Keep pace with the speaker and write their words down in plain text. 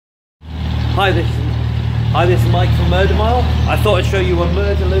Hi, this is Mike from Murder Mile. I thought I'd show you a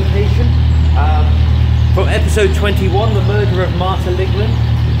murder location from episode 21, the murder of Marta Ligman.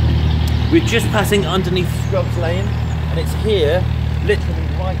 We're just passing underneath Scrubs Lane, and it's here, literally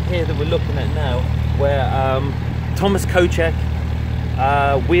right here that we're looking at now, where Thomas Kochek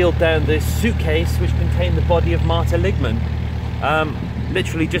wheeled down this suitcase which contained the body of Marta Ligman.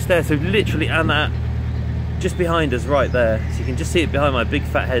 Literally just there, so literally, and that just behind us right there, so you can just see it behind my big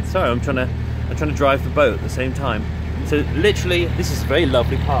fat head. Sorry, I'm trying to drive the boat at the same time. So literally, this is a very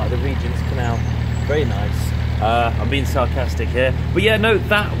lovely part of the Regent's Canal, very nice. I'm being sarcastic here, but yeah, no,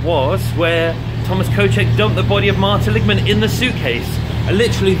 that was where Thomas Kochek dumped the body of Marta Ligman in the suitcase. And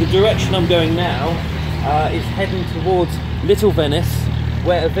literally the direction I'm going now is heading towards Little Venice,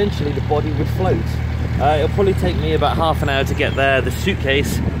 where eventually the body would float. It'll probably take me about half an hour to get there. The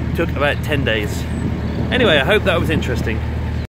suitcase took about 10 days. Anyway, I hope that was interesting.